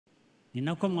ni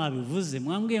nako mwabivuze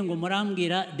mwambwiye ngo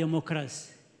murambwira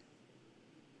demokarasi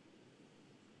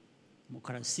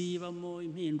ibamo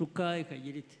impinduka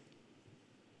ikagira ite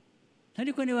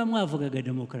ariko niba mwavugaga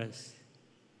demokarasi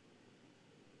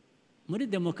muri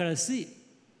demokarasi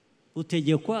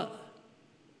utegekwa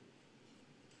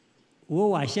uwo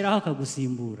washyiraho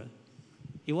akagusimbura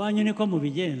iwanyu niko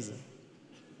mubigenza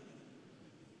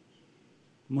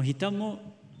muhitamo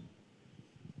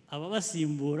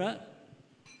ababasimbura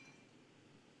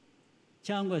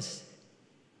cyangwa se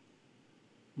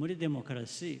muri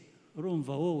demokarasi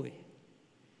urumva wowe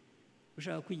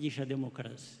ushaka kwigisha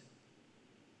demokarasi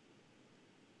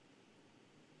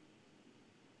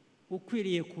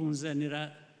ukwiriye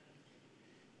kunzanira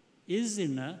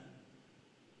izina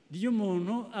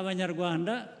ry'umuntu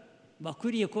abanyarwanda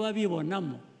bakwiriye kuba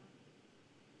bibonamo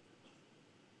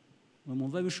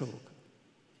mwumva bishoboka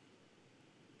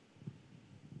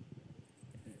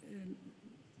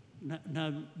nta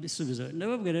bisubizo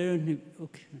ndababwira rero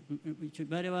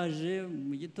bari baje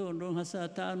mu gitondo nka saa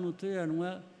 5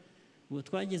 turanwa ubu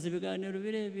twagize ibiganiro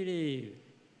birebire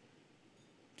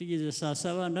tugeze saa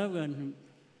 7 ndababwira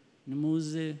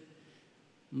nimuze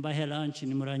mbahe lunch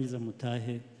nimurangiza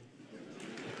mutahe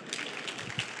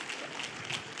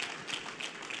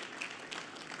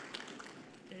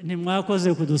ntimwakoze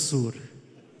kudusura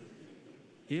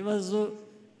ibibazo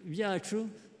byacu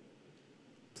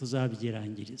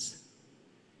tuzabyirangiriza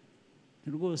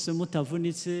rwose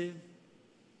mutavunitse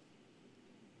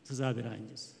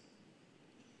tuzabirangiza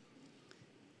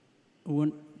ubu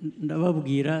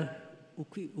ndababwira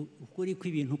ukuri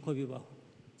kw'ibintu uko bibaho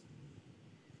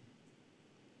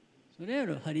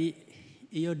rero hari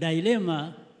iyo dilema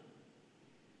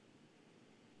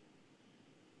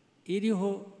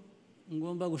iriho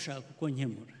ngomba gushaka uko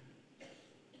nkemura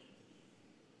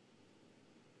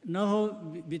naho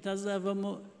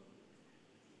bitazavamo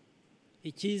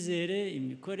icyizere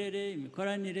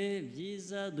imikoranire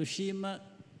byiza dushima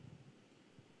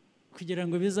kugira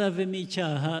ngo bizavemo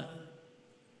icyaha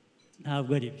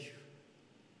ntabwo ari byo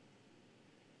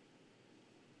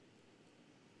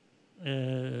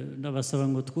ndabasaba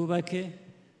ngo twubake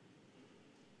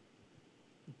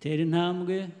dutere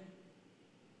intambwe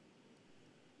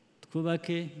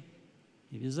twubake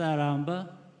ibizaramba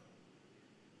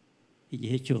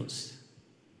igihe cyose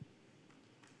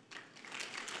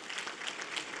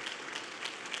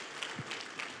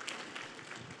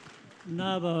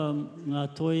n'aba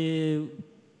mwatoye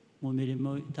mu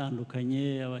mirimo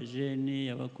itandukanye abajeni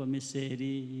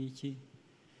abakomiseri y'iki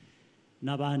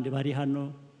n'abandi bari hano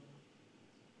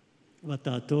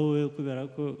batatowe kubera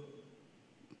ko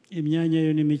imyanya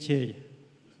yo ni mikeya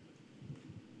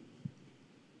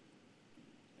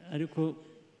ariko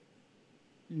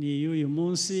ni iy'uyu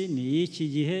munsi ni iy'iki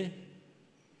gihe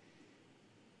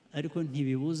ariko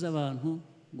ntibibuza abantu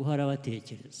guhora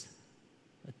batekereza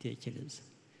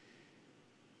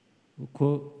uko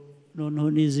noneho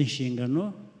n'izi nshingano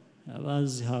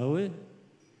abazihawe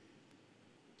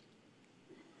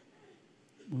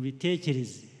mu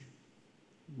bitekereze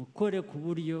mukore ku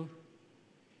buryo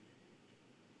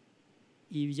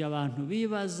ibyo abantu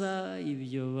bibaza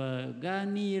ibyo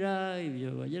baganira ibyo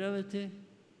bagira bate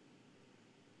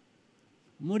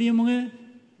muri mwe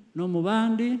no mu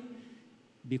bandi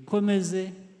bikomeze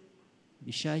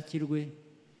bishakirwe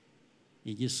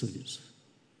igisubizo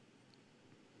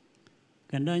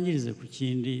kandangirize ku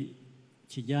kindi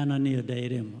kijyana n'iyo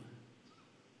dilema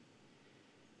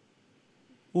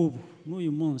ubu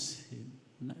n'uyu munsi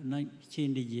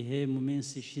n'ikindi gihe mu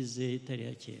minsi ishize itari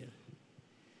ya kera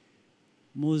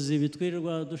muzi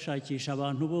bitwirirwa dushakisha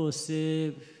abantu bose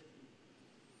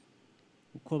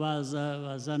uko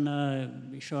bazana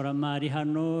ishoramari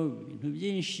hano ibintu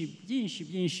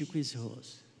byinshi ku isi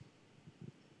hose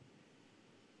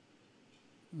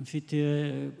mfite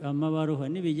amabaruwa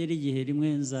nibigera igihe rimwe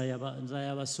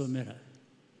nzayabasomera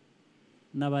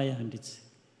n'abayanditse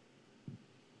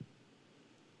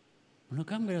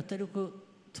unakambwira atari ko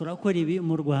turakora ibi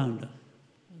mu Rwanda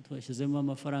twashyizemo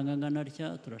amafaranga angana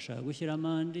atya turashaka gushyiramo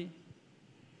andi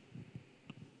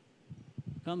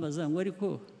kambaza ngo ariko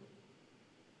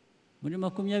muri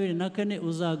 24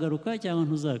 uzagaruka cyangwa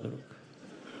ntuzagaruka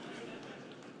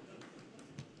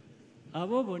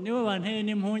abo bo nibo banteye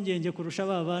n'impungenge kurusha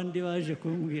ba bandi baje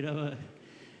kumbwira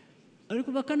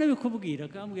ariko bakanabikubwira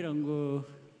akambwira ngo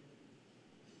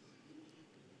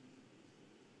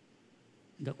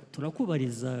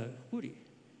turakubariza kuri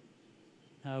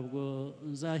ntabwo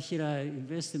nzashyira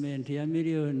investment ya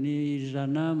miliyoni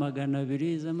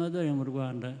 100-200 z'amadolari mu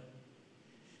Rwanda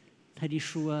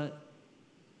ntarishuba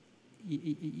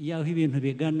yaho ibintu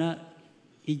bigana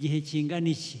igihe kingana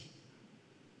iki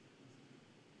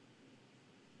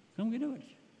bakambwira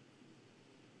batyo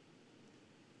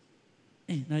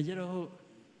nageraho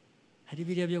hari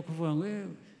biriya byo kuvuga ngo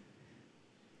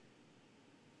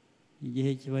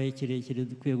igihe kibaye kirekire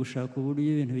dukwiye gushaka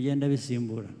uburyo ibintu bigenda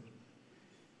bisimburana.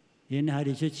 Yene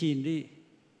hari icyo kindi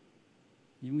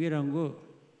nimbwira ngo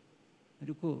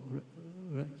ariko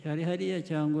cyari hariya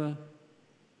cyangwa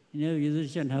niyo bigize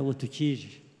cyo ntabwo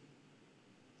tukije.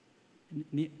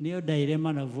 Niyo dilema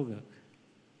navugaga.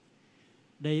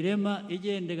 Dilema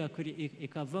igendega kuri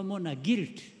ikavamo na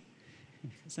guilt.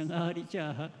 Bisa nkaho hari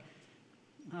icyaha,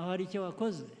 nkaho hari icyo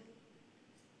wakoze.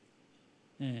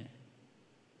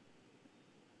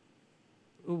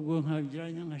 Ubwo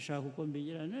nkabigiranya nkashaka uko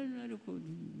mbigira ariko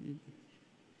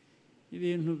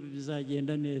ibintu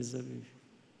bizagenda neza.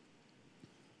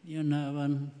 Iyo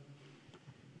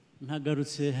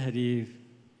ntagarutse hari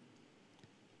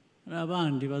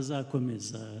abandi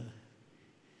bazakomeza.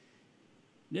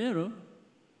 Rero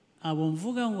abo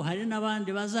mvuga ngo hari n'abandi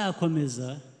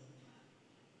bazakomeza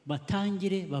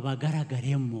batangire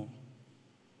babagaragaremo.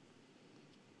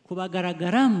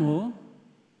 Kubagaragaramo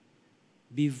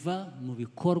biva mu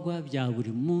bikorwa bya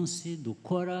buri munsi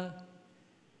dukora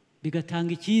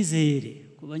bigatanga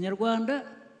icyizere ku banyarwanda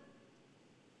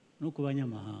no ku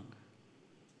banyamahanga.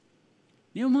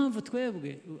 Niyo mpamvu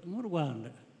twebwe mu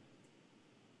Rwanda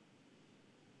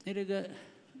erega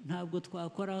ntabwo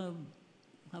twakora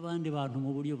nk'abandi bantu mu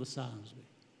buryo busanzwe.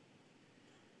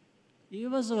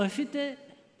 Ibibazo bafite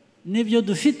n'ibyo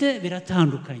dufite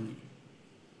biratandukanye.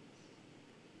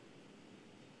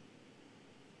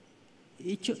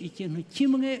 Ikintu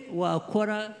kimwe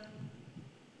wakora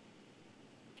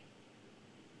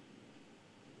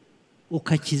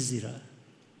ukakizira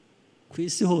ku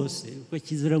isi hose,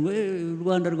 ukakizira ngo u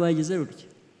Rwanda rwagize rutya.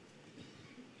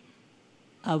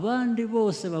 Abandi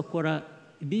bose bakora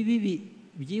bibi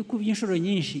byikubye inshuro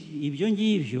nyinshi ibyo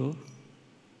ngibyo,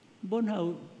 bo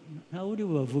ntawe uri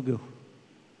bubavugeho.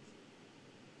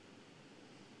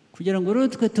 Kugira ngo rero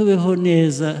twe tubeho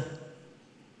neza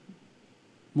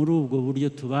muri ubwo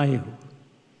buryo tubayeho,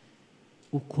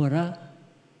 ukora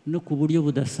no ku buryo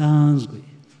budasanzwe.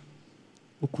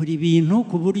 Ukora ibintu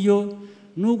ku buryo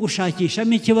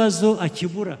n'ugushakishamo ikibazo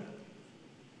akibura,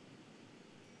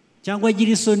 cyangwa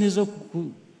agira isoni zo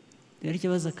yari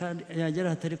ikibazo kandi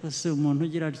yagera hatari ko se umuntu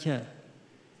ugira atya.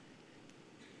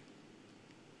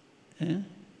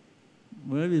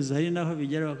 Murabizi hari naho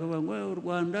bigera bakavuga ngo u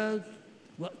Rwanda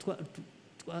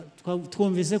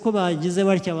twumvise ko bagize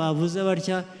batya bavuze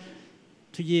batya,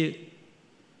 tugiye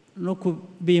no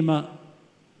kubima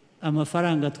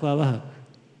amafaranga twabahaga.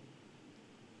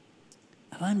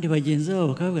 Abandi bagenzi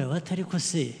babo bakabwira batari ko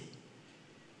se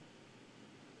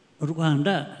u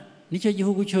Rwanda nicyo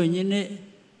gihugu cyonyine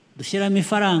dushyiramo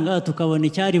ifaranga tukabona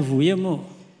icyarivuyemo,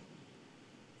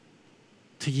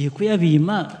 tugiye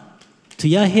kuyabima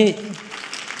tuyahe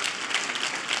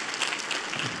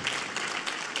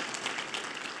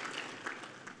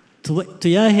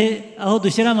tuyahe aho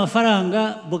dushyira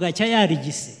amafaranga bugacya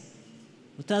yarigise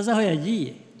utazi aho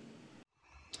yagiye.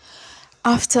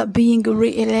 After being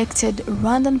re-elected,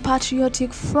 Rwandan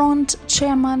Patriotic Front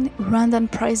Chairman,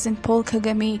 Rwandan President Paul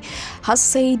Kagame has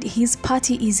said his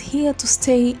party is here to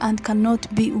stay and cannot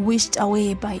be wished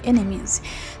away by enemies.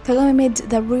 Kagame made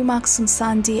the remarks on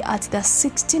Sunday at the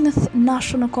 16th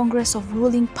National Congress of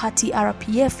ruling party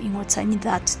RPF in Wotanyi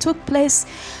that took place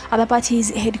at the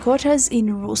party's headquarters in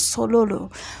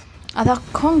Rusololo. At the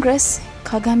Congress,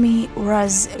 Kagame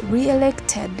was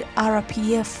re-elected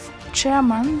RPF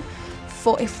chairman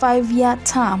for a 5-year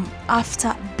term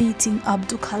after beating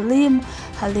Abdul Kalim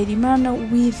Haledimana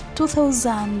with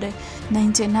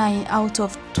 2,099 out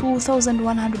of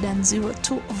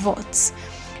 2,102 votes.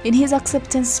 In his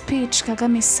acceptance speech,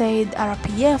 Kagame said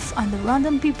RPF and the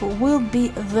Rwandan people will be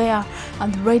there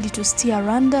and ready to steer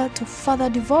Rwanda to further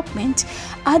development,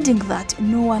 adding that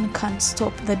no one can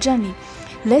stop the journey.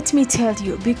 Let me tell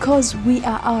you, because we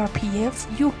are RPF,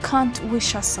 you can't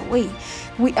wish us away.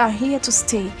 We are here to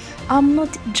stay. I'm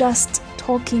not just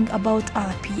talking about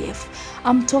RPF.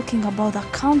 I'm talking about the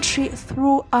country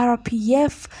through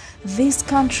RPF. This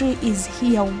country is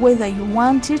here whether you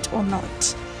want it or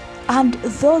not. And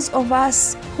those of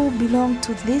us who belong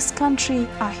to this country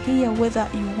are here whether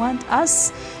you want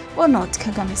us or not,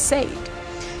 Kagame said.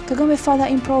 Kagame further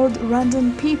implored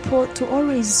Rwandan people to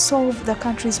always solve the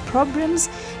country's problems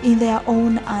in their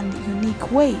own and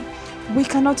unique way. We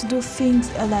cannot do things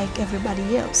like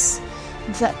everybody else.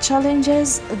 The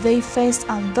challenges they face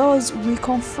and those we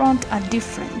confront are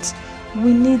different.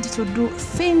 We need to do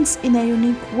things in a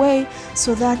unique way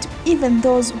so that even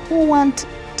those who want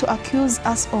to accuse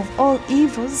us of all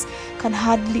evils can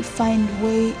hardly find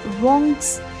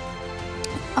wrongs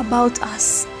about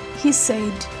us, he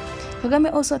said.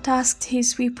 Kagame also tasked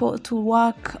his people to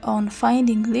work on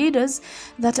finding leaders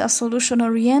that are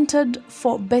solution-oriented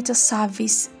for better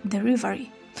service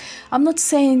delivery. I'm not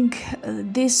saying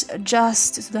this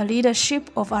just to the leadership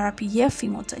of RPF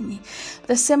Inkotanyi.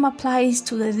 The same applies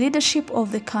to the leadership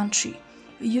of the country.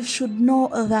 You should know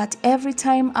that every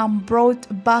time I'm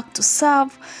brought back to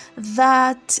serve,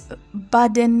 that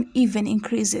burden even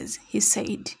increases, he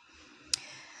said.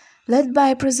 Led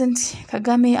by President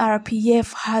Kagame,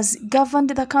 RPF has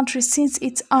governed the country since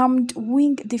its armed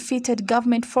wing defeated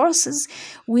government forces,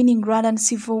 winning Rwandan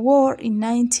civil war in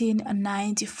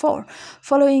 1994.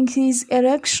 Following his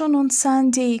election on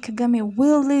Sunday, Kagame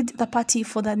will lead the party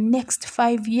for the next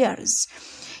 5 years.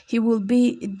 He will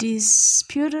be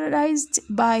deputized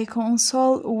by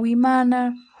Consol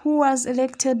Wimana, who was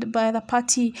elected by the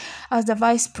party as the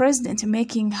vice president,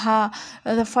 making her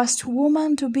the first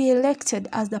woman to be elected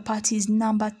as the party's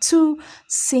number 2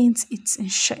 since its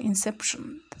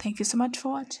inception. Thank you so much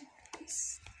for watching.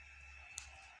 Peace.